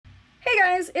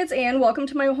guys, it's Ann. Welcome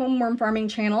to my home worm farming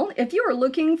channel. If you are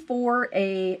looking for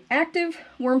an active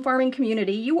worm farming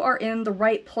community, you are in the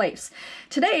right place.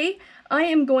 Today, I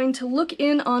am going to look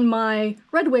in on my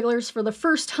red wigglers for the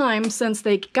first time since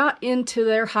they got into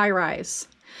their high rise.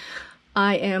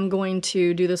 I am going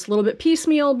to do this a little bit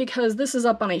piecemeal because this is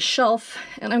up on a shelf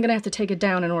and I'm going to have to take it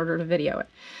down in order to video it.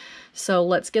 So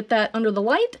let's get that under the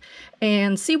light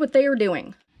and see what they are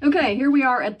doing. Okay, here we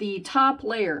are at the top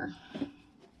layer.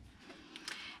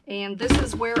 And this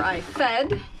is where I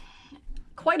fed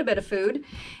quite a bit of food.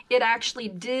 It actually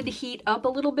did heat up a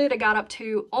little bit. It got up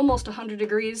to almost 100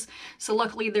 degrees. So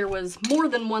luckily there was more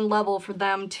than one level for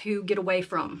them to get away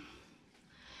from.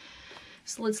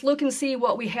 So let's look and see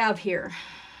what we have here.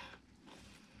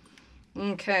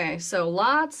 Okay, so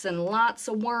lots and lots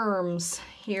of worms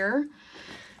here.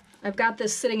 I've got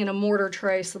this sitting in a mortar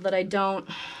tray so that I don't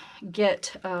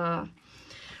get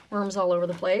worms all over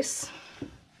the place.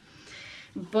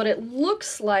 But it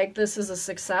looks like this is a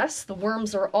success. The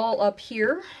worms are all up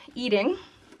here eating,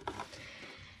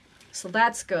 so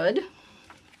that's good.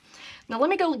 Now let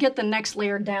me go get the next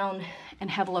layer down and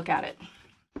have a look at it.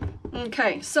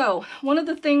 Okay, so one of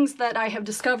the things that I have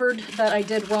discovered that I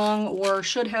did wrong or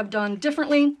should have done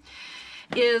differently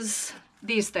is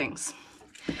these things.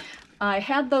 I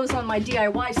had those on my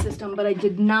DIY system, but I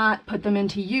did not put them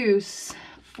into use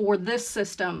for this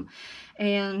system.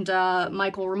 And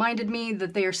Michael reminded me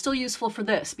that they are still useful for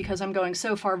this because I'm going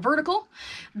so far vertical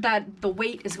that the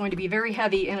weight is going to be very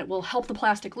heavy and it will help the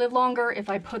plastic live longer if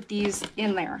I put these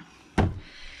in there.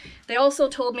 They also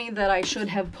told me that I should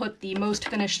have put the most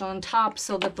finished on top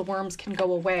so that the worms can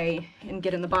go away and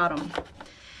get in the bottom,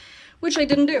 which I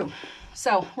didn't do.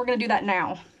 So we're going to do that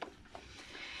now.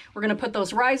 We're going to put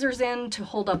those risers in to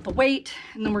hold up the weight,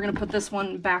 and then we're going to put this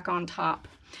one back on top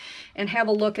and have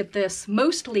a look at this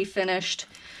mostly finished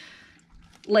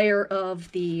layer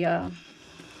of the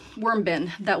worm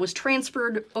bin that was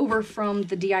transferred over from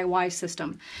the DIY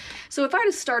system. So if I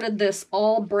had started this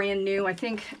all brand new, I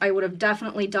think I would have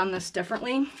definitely done this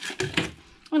differently. I'm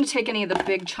going to take any of the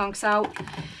big chunks out.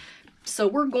 So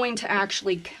we're going to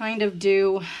actually kind of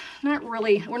do,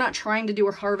 we're not trying to do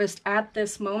a harvest at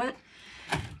this moment,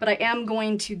 but I am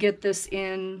going to get this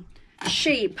in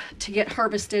shape to get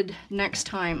harvested next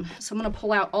time. So I'm going to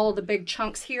pull out all the big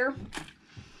chunks here.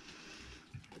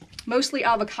 Mostly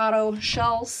avocado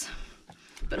shells,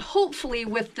 but hopefully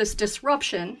with this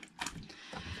disruption,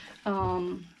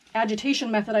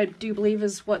 agitation method I do believe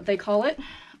is what they call it,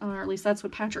 or at least that's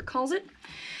what Patrick calls it.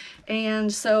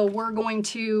 And so we're going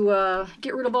to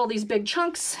get rid of all these big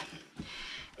chunks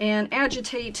and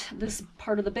agitate this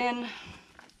part of the bin.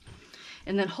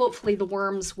 And then hopefully the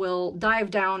worms will dive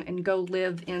down and go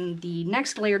live in the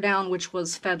next layer down, which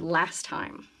was fed last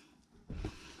time.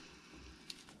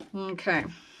 Okay.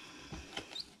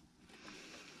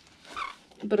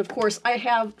 But of course I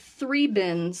have 3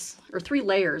 bins, or 3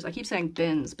 layers. I keep saying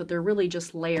bins, but they're really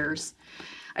just layers.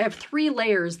 I have 3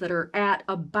 layers that are at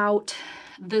about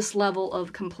this level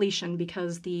of completion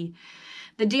because the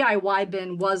DIY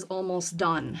bin was almost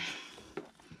done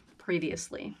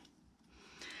previously.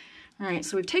 All right,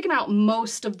 so we've taken out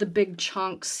most of the big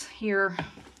chunks here.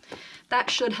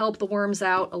 That should help the worms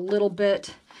out a little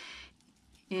bit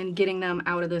in getting them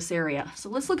out of this area. So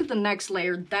let's look at the next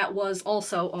layer. That was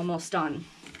also almost done.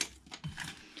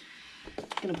 I'm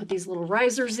gonna put these little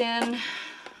risers in,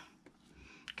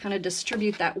 kind of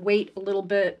distribute that weight a little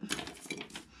bit.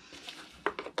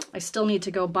 I still need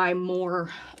to go buy more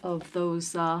of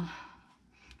those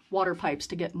water pipes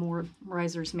to get more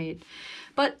risers made,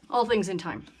 but all things in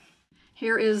time.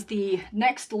 Here is the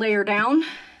next layer down,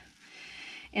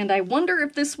 and I wonder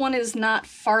if this one is not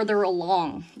farther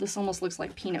along. This almost looks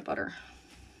like peanut butter.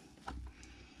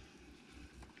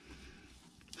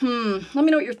 Let me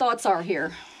know what your thoughts are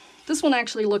here. This one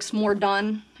actually looks more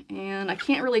done, and I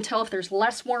can't really tell if there's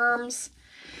less worms,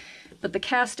 but the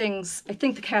castings, I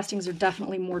think the castings are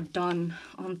definitely more done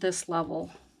on this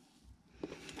level.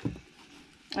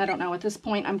 I don't know, at this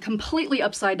point I'm completely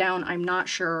upside down. I'm not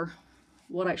sure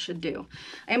what I should do.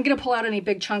 I am going to pull out any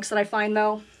big chunks that I find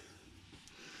though,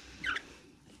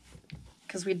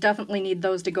 because we definitely need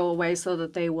those to go away so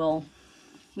that they will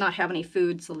not have any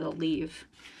food, so they'll leave.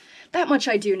 That much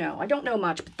I do know. I don't know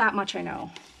much, but that much I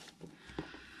know.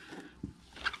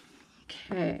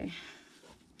 Okay.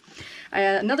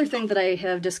 Another thing that I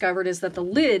have discovered is that the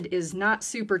lid is not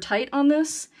super tight on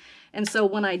this, and so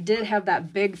when I did have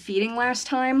that big feeding last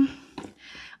time,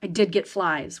 I did get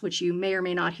flies, which you may or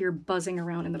may not hear buzzing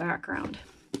around in the background.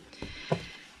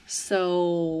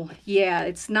 So yeah,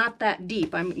 it's not that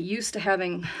deep. I'm used to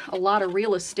having a lot of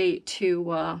real estate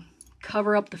to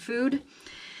cover up the food,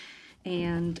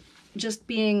 And just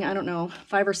being, I don't know,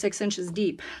 5 or 6 inches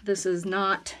deep, this is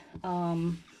not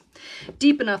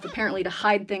deep enough apparently to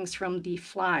hide things from the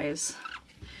flies.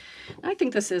 I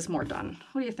think this is more done.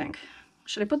 What do you think?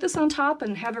 Should I put this on top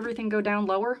and have everything go down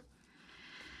lower?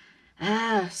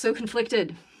 Ah, so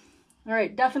conflicted. All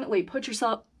right, definitely put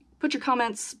your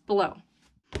comments below.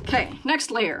 Okay,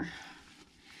 next layer.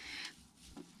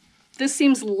 This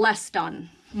seems less done.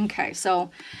 Okay,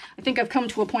 so I think I've come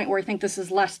to a point where I think this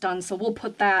is less done, so we'll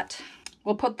put that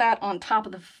on top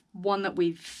of the one that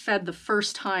we fed the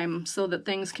first time so that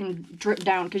things can drip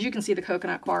down, because you can see the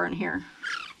Cococoir in here.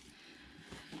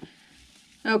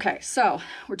 Okay, so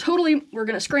we're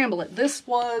gonna scramble it. This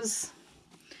was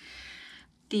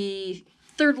the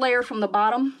third layer from the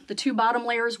bottom. The 2 bottom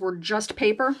layers were just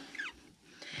paper.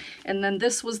 And then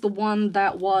this was the one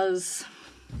that was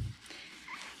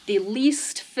the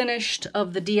least finished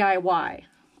of the DIY.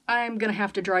 I'm gonna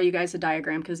have to draw you guys a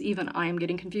diagram because even I am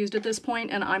getting confused at this point,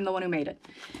 and I'm the one who made it.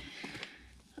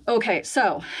 Okay,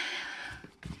 so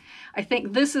I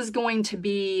think this will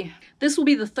be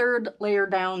the 3rd layer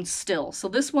down still. So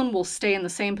this one will stay in the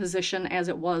same position as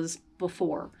it was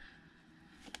before.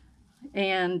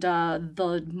 And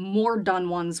the more done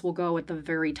ones will go at the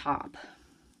very top.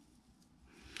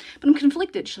 But I'm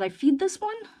conflicted. Should I feed this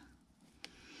one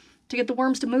to get the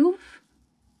worms to move?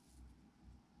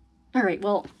 All right,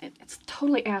 well, it's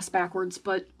totally ass backwards,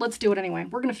 but let's do it anyway.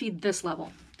 We're gonna feed this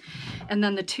level. And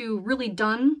then the 2 really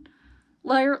done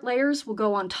layers will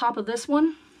go on top of this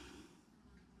one.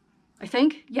 I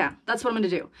think, yeah, that's what I'm gonna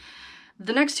do.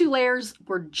 The next 2 layers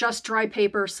were just dry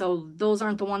paper, so those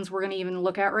aren't the ones we're gonna even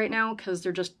look at right now because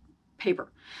they're just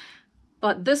paper.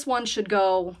 But this one should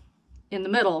go in the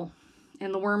middle,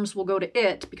 and the worms will go to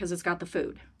it because it's got the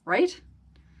food, right?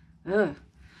 Ugh.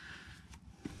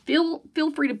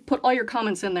 Feel free to put all your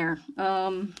comments in there.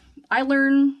 I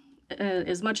learn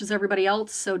as much as everybody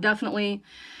else, so definitely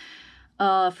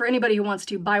for anybody who wants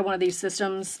to buy one of these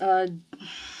systems,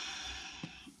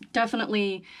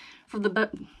 definitely for the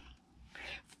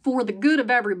good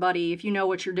of everybody, if you know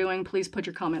what you're doing, please put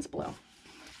your comments below.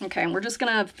 Okay, and we're just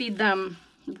gonna feed them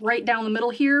right down the middle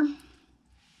here.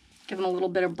 Give them a little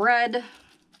bit of bread.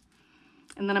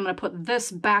 And then I'm gonna put this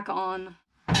back on,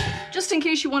 just in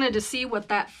case you wanted to see what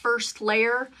that first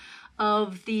layer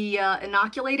of the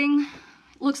inoculating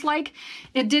looks like.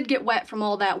 It did get wet from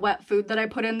all that wet food that I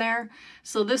put in there.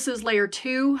 So this is layer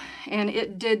 2, and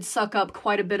it did suck up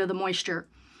quite a bit of the moisture.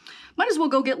 Might as well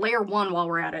go get layer 1 while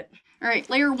we're at it. All right,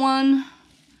 layer 1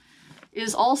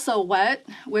 is also wet,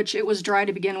 which it was dry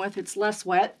to begin with. It's less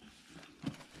wet.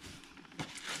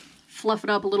 Fluff it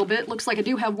up a little bit. Looks like I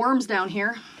do have worms down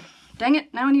here. Dang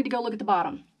it, now I need to go look at the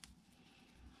bottom.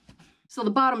 So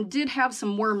the bottom did have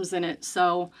some worms in it,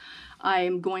 so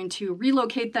I'm going to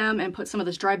relocate them and put some of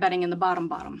this dry bedding in the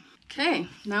bottom. Okay,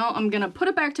 now I'm gonna put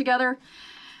it back together.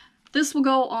 This will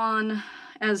go on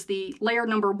as the layer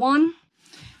number 1.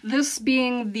 This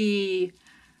being the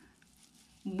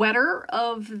wetter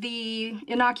of the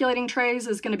inoculating trays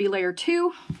is gonna be layer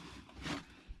 2.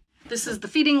 This is the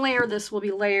feeding layer. This will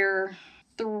be layer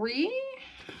 3.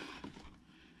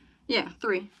 Yeah,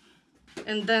 3.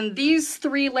 And then these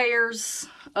 3 layers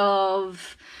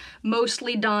of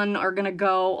mostly done are gonna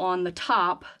go on the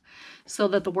top so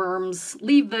that the worms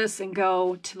leave this and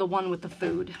go to the one with the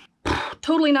food.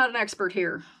 Totally not an expert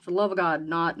here. For the love of God,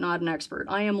 not an expert.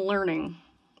 I am learning.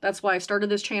 That's why I started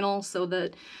this channel, so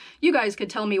that you guys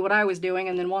could tell me what I was doing,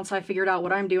 and then once I figured out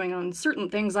what I'm doing on certain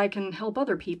things, I can help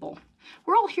other people.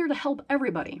 We're all here to help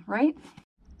everybody, right?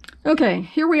 Okay,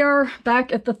 here we are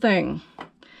back at the thing.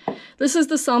 This is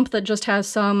the sump that just has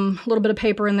some little bit of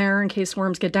paper in there in case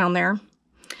worms get down there.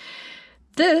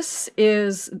 This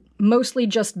is mostly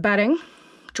just bedding,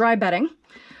 dry bedding.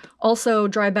 Also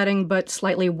dry bedding, but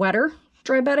slightly wetter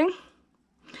dry bedding.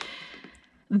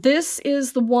 This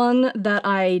is the one that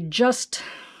I just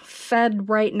fed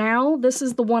right now. This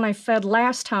is the one I fed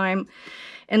last time.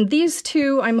 And these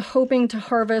 2 I'm hoping to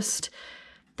harvest.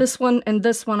 This one and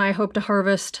this one I hope to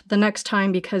harvest the next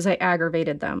time because I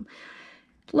aggravated them.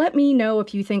 Let me know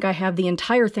if you think I have the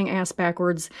entire thing ass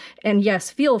backwards. And yes,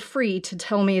 feel free to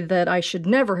tell me that I should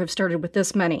never have started with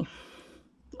this many.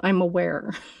 I'm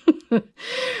aware.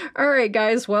 All right,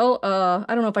 guys. Well, I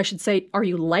don't know if I should say, are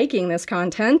you liking this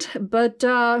content? But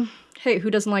hey, who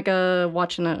doesn't like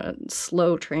watching a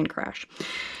slow train crash?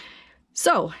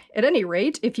 So, at any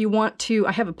rate, if you want to,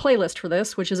 I have a playlist for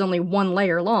this, which is only 1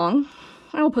 layer long.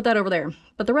 I will put that over there.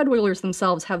 But the red wigglers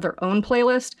themselves have their own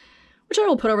playlist, which I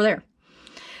will put over there.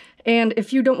 And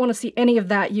if you don't want to see any of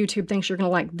that, YouTube thinks you're going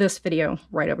to like this video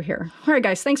right over here. All right,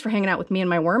 guys, thanks for hanging out with me and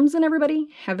my worms, and everybody,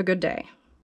 have a good day.